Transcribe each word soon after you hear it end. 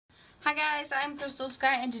Hi guys, I'm Crystal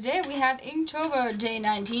Sky, and today we have Inktober day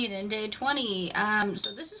 19 and day 20.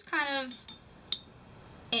 So this is kind of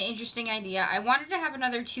an interesting idea. I wanted to have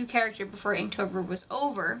another two character before Inktober was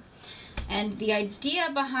over, and the idea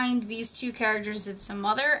behind these two characters is a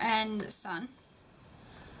mother and son,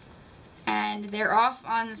 and they're off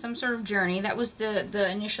on some sort of journey. That was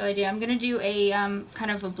the initial idea. I'm gonna do a kind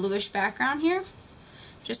of a bluish background here.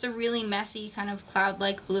 Just a really messy kind of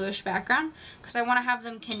cloud-like bluish background because I want to have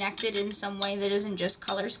them connected in some way that isn't just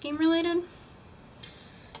color scheme related.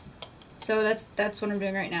 So that's what I'm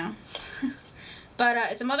doing right now. But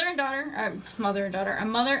it's a mother and daughter, a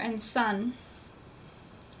mother and son,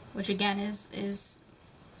 which again is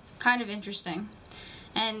kind of interesting.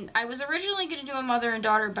 And I was originally going to do a mother and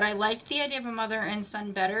daughter, but I liked the idea of a mother and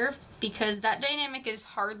son better because that dynamic is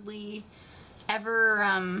hardly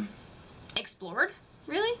ever explored.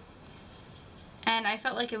 Really? And I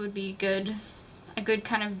felt like it would be a good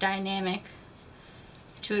kind of dynamic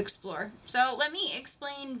to explore. So let me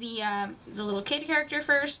explain the little kid character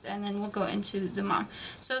first, and then we'll go into the mom.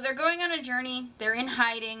 So they're going on a journey. They're in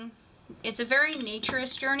hiding. It's a very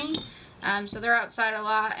naturist journey. So they're outside a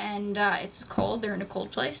lot, and it's cold. They're in a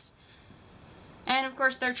cold place. And of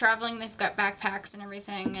course they're traveling, they've got backpacks and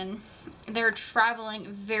everything, and they're traveling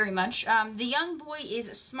very much. The young boy is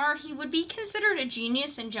smart. He would be considered a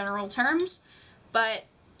genius in general terms, but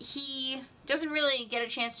he doesn't really get a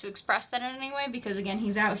chance to express that in any way because, again,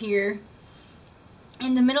 he's out here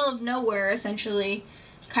in the middle of nowhere, essentially,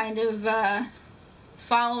 kind of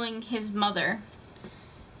following his mother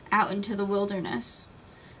out into the wilderness.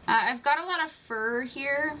 I've got a lot of fur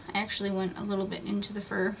here. I actually went a little bit into the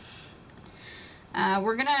fur.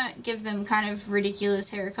 We're gonna give them kind of ridiculous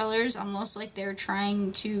hair colors, almost like they're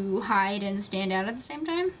trying to hide and stand out at the same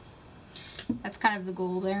time. That's kind of the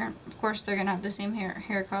goal there. Of course, they're gonna have the same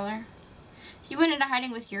hair color. If you went into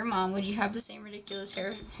hiding with your mom, would you have the same ridiculous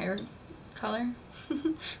hair color?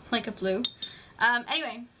 Like a blue?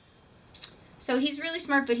 Anyway, so he's really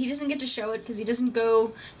smart, but he doesn't get to show it because he doesn't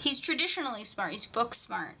go... He's traditionally smart. He's book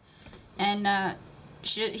smart. And,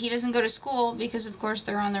 he doesn't go to school because, of course,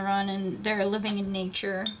 they're on the run and they're living in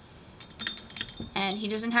nature. And he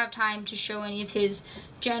doesn't have time to show any of his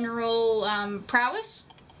general prowess.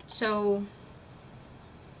 So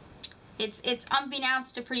it's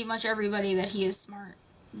unbeknownst to pretty much everybody that he is smart.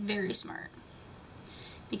 Very smart.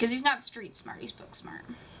 Because he's not street smart, he's book smart.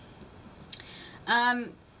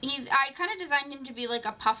 I kind of designed him to be like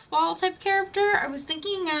a puffball type character. I was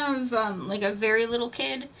thinking of like a very little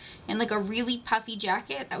kid in like a really puffy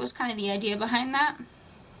jacket. That was kind of the idea behind that.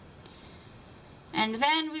 And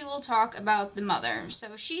then we will talk about the mother.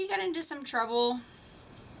 So she got into some trouble,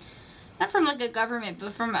 not from like a government,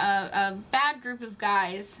 but from a bad group of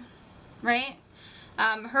guys, right?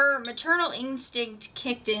 Her maternal instinct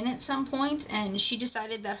kicked in at some point, and she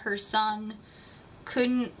decided that her son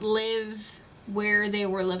couldn't live where they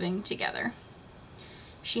were living together.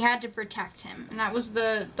 She had to protect him, and that was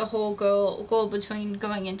the whole goal between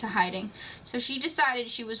going into hiding. So she decided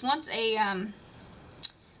she was once a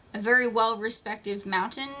very well-respected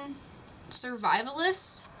mountain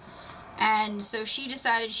survivalist, and so she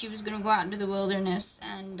decided she was going to go out into the wilderness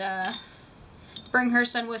and bring her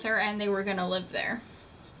son with her, and they were going to live there.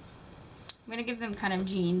 I'm going to give them kind of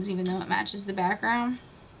jeans, even though it matches the background,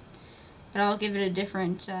 but I'll give it a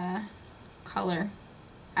different color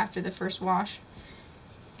after the first wash,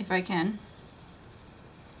 if I can.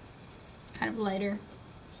 Kind of lighter.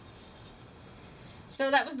 So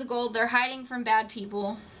that was the goal. They're hiding from bad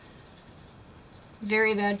people.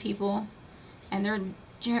 Very bad people. And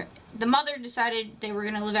the mother decided they were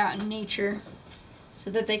going to live out in nature so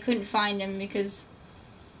that they couldn't find him because,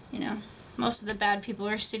 you know, most of the bad people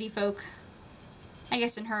are city folk. I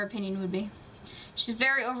guess in her opinion would be. She's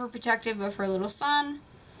very overprotective of her little son.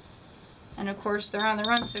 And of course they're on the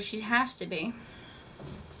run, so she has to be.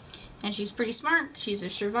 And she's pretty smart. She's a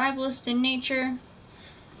survivalist in nature.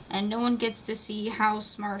 And no one gets to see how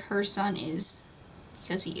smart her son is.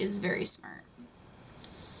 Because he is very smart.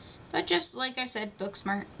 But just like I said, book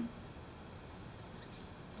smart.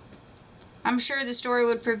 I'm sure the story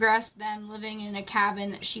would progress them living in a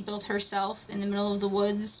cabin that she built herself in the middle of the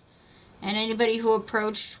woods. And anybody who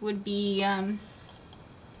approached would be a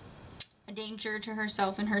danger to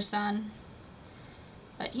herself and her son.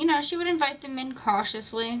 But, you know, she would invite them in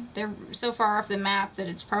cautiously. They're so far off the map that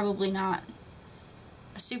it's probably not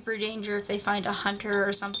a super danger if they find a hunter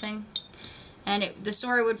or something. And the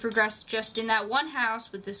story would progress just in that one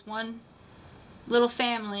house with this one little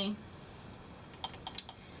family.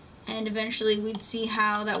 And eventually we'd see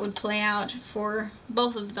how that would play out for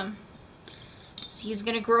both of them. So he's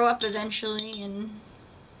going to grow up eventually and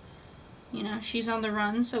You know, she's on the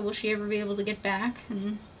run, so will she ever be able to get back?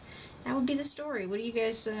 And that would be the story. What do you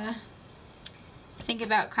guys think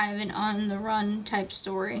about kind of an on-the-run type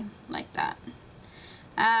story like that?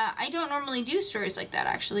 I don't normally do stories like that,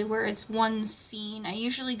 actually, where it's one scene. I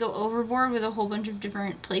usually go overboard with a whole bunch of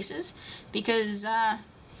different places, because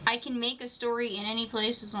I can make a story in any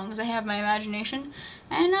place as long as I have my imagination,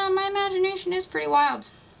 and my imagination is pretty wild.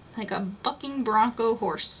 Like a bucking bronco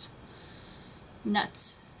horse.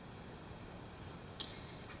 Nuts.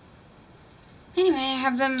 Anyway, I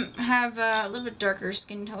have them have a little bit darker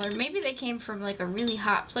skin color. Maybe they came from like a really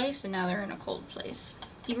hot place and now they're in a cold place.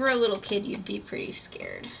 If you were a little kid, you'd be pretty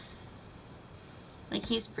scared. Like,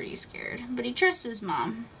 he's pretty scared. But he trusts his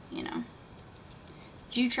mom, you know.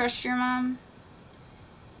 Do you trust your mom?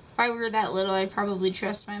 If I were that little, I'd probably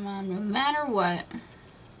trust my mom no matter what.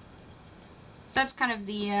 So that's kind of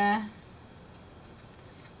the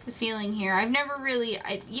feeling here. I've never really,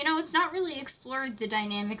 you know, it's not really explored the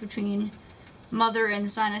dynamic between mother and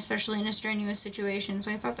son, especially in a strenuous situation,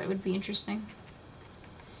 so I thought that would be interesting.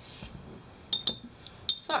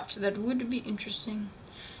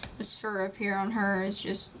 This fur up here on her is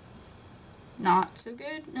just not so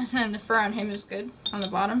good, and then the fur on him is good on the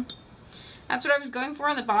bottom. That's what I was going for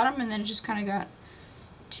on the bottom, and then it just kind of got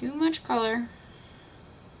too much color.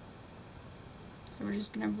 So we're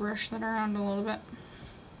just going to brush that around a little bit.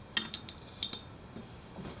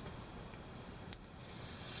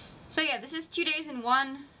 So yeah, this is 2 days in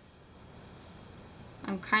one.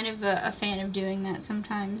 I'm kind of a fan of doing that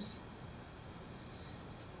sometimes.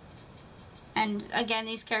 And again,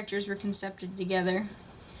 these characters were concepted together.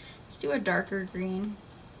 Let's do a darker green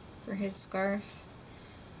for his scarf.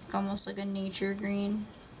 Like almost like a nature green.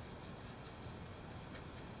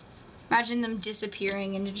 Imagine them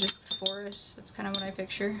disappearing into just the forest. That's kind of what I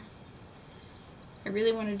picture. I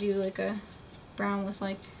really want to do like a brown with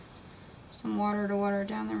like some water to water it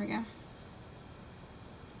down. There we go.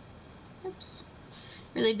 Oops.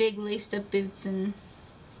 Really big laced up boots and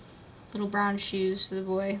little brown shoes for the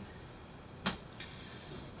boy.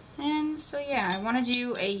 And so yeah, I want to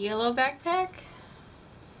do a yellow backpack.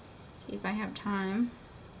 See if I have time.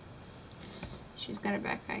 She's got a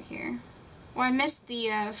backpack here. Oh, I missed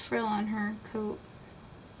the frill on her coat.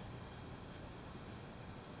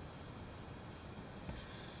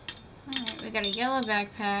 Alright, we got a yellow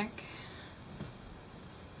backpack.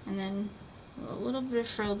 And then a little bit of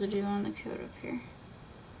frill to do on the coat up here.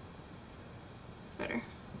 It's better.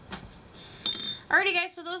 Alrighty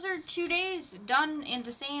guys, so those are 2 days done at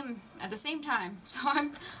the same time. So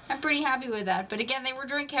I'm pretty happy with that. But again, they were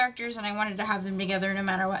joint characters and I wanted to have them together no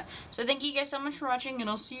matter what. So thank you guys so much for watching, and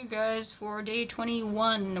I'll see you guys for day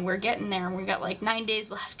 21. We're getting there. We got like 9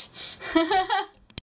 days left.